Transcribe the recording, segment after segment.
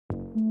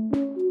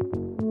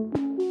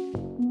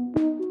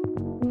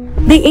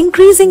The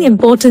increasing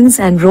importance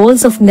and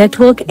roles of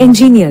network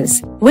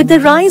engineers. With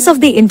the rise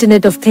of the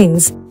Internet of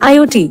Things,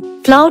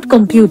 IoT, cloud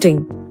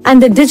computing,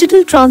 and the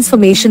digital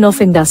transformation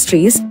of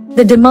industries,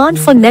 the demand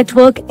for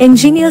network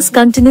engineers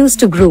continues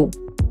to grow.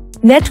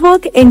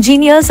 Network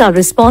engineers are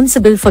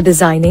responsible for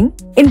designing,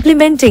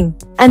 implementing,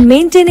 and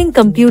maintaining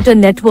computer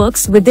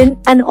networks within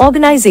an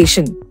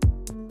organization.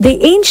 They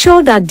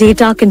ensure that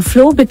data can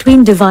flow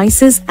between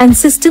devices and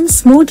systems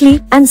smoothly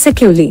and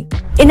securely.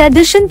 In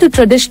addition to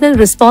traditional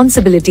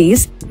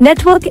responsibilities,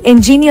 network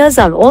engineers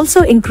are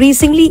also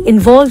increasingly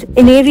involved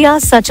in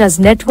areas such as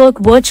network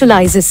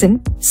virtualization,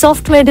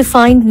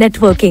 software-defined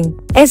networking,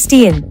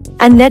 SDN,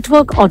 and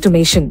network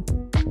automation.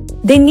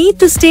 They need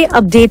to stay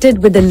updated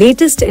with the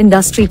latest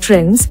industry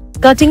trends,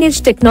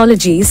 cutting-edge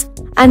technologies,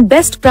 and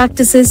best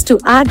practices to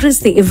address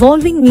the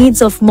evolving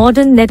needs of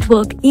modern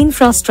network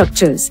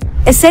infrastructures.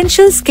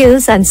 Essential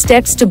skills and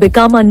steps to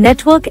become a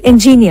network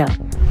engineer.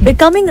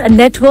 Becoming a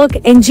network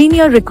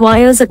engineer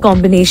requires a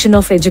combination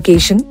of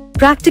education,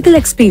 practical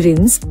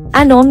experience,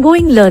 and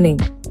ongoing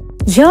learning.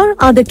 Here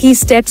are the key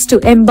steps to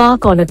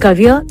embark on a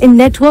career in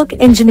network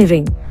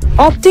engineering.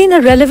 Obtain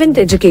a relevant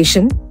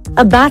education.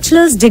 A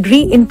bachelor's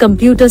degree in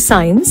computer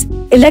science,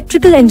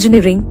 electrical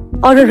engineering,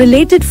 or a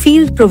related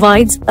field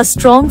provides a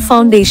strong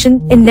foundation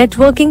in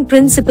networking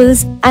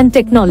principles and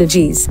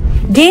technologies.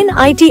 Gain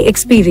IT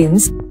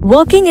experience.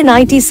 Working in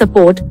IT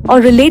support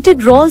or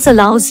related roles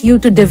allows you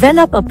to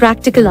develop a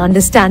practical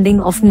understanding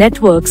of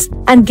networks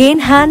and gain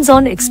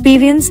hands-on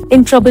experience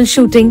in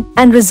troubleshooting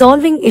and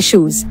resolving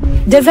issues.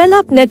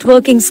 Develop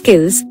networking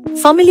skills.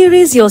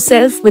 Familiarize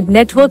yourself with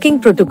networking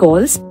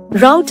protocols,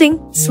 routing,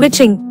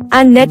 switching,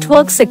 and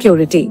network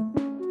security.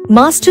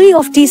 Mastery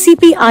of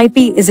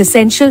TCP/IP is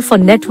essential for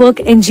network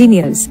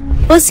engineers.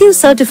 Pursue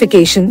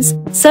certifications.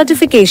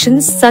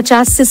 Certifications such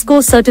as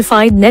Cisco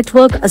Certified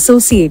Network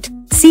Associate,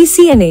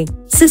 CCNA,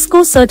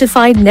 Cisco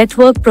Certified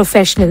Network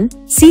Professional,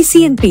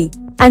 CCNP,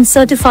 and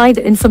Certified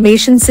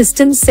Information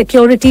Systems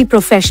Security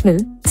Professional,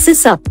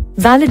 CISUP,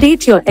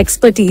 validate your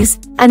expertise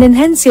and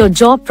enhance your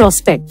job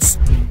prospects.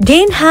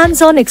 Gain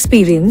hands-on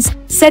experience,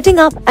 setting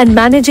up and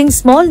managing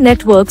small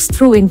networks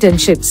through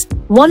internships,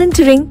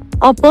 volunteering,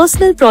 or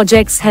personal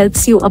projects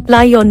helps you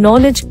apply your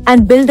knowledge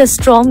and build a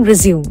strong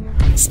resume.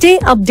 Stay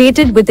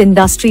updated with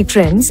industry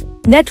trends.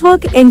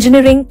 Network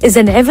engineering is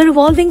an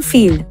ever-evolving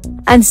field,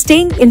 and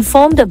staying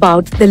informed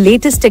about the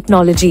latest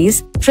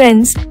technologies,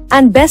 trends,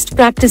 and best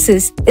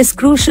practices is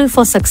crucial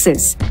for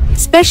success.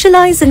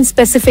 Specialize in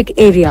specific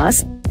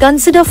areas.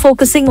 Consider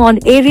focusing on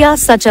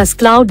areas such as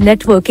cloud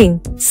networking,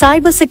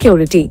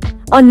 cybersecurity,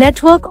 or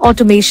network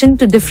automation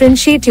to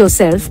differentiate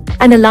yourself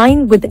and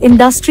align with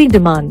industry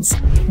demands.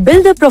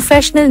 Build a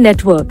professional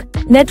network.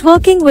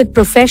 Networking with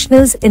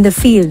professionals in the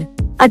field,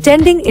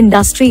 attending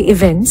industry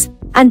events,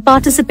 and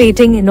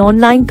participating in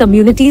online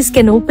communities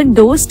can open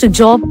doors to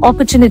job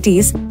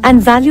opportunities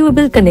and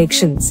valuable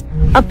connections.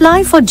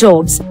 Apply for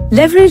jobs.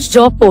 Leverage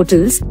job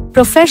portals,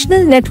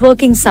 professional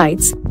networking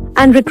sites,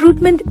 and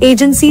recruitment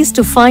agencies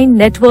to find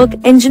network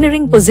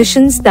engineering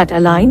positions that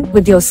align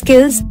with your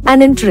skills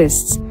and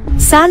interests.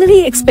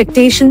 Salary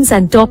expectations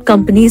and top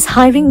companies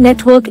hiring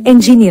network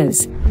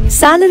engineers.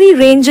 Salary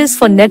ranges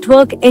for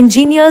network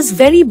engineers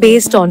vary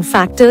based on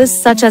factors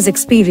such as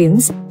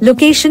experience,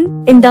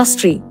 location,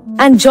 industry,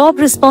 and job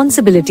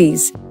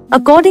responsibilities.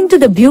 According to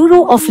the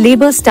Bureau of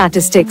Labor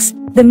Statistics,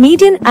 the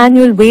median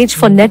annual wage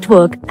for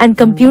network and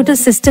computer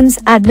systems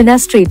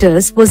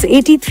administrators was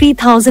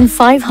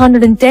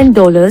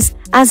 $83,510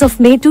 as of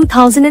May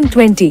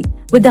 2020,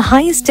 with the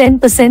highest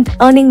 10%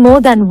 earning more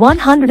than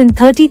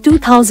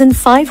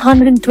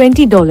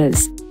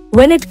 $132,520.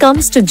 When it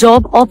comes to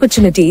job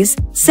opportunities,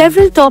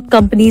 several top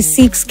companies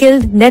seek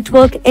skilled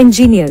network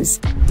engineers.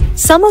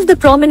 Some of the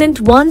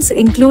prominent ones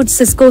include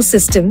Cisco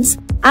Systems,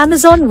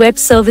 Amazon Web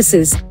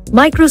Services,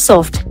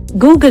 Microsoft,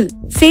 Google,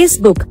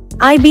 Facebook,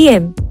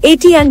 IBM,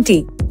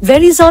 AT&T,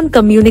 Verizon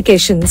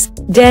Communications,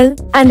 Dell,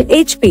 and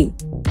HP.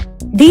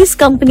 These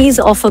companies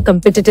offer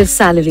competitive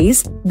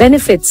salaries,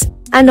 benefits,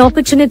 and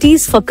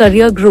opportunities for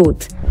career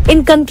growth.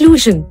 In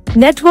conclusion,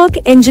 network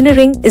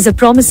engineering is a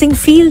promising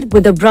field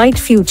with a bright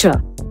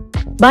future.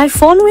 By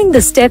following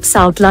the steps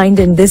outlined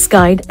in this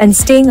guide and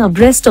staying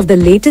abreast of the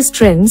latest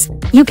trends,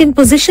 you can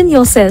position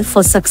yourself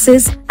for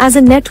success as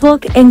a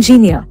network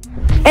engineer.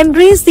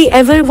 Embrace the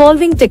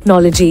ever-evolving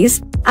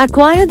technologies,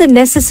 acquire the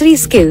necessary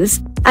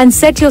skills, and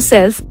set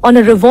yourself on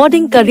a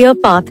rewarding career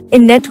path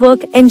in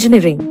network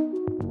engineering.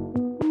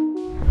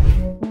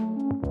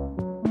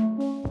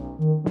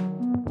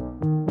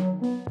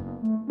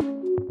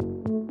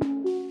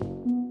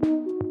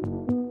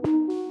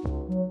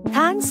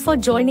 Thanks for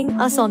joining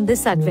us on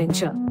this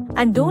adventure.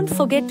 And don't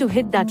forget to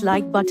hit that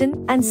like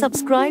button and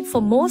subscribe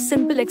for more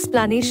simple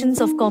explanations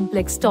of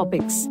complex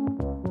topics.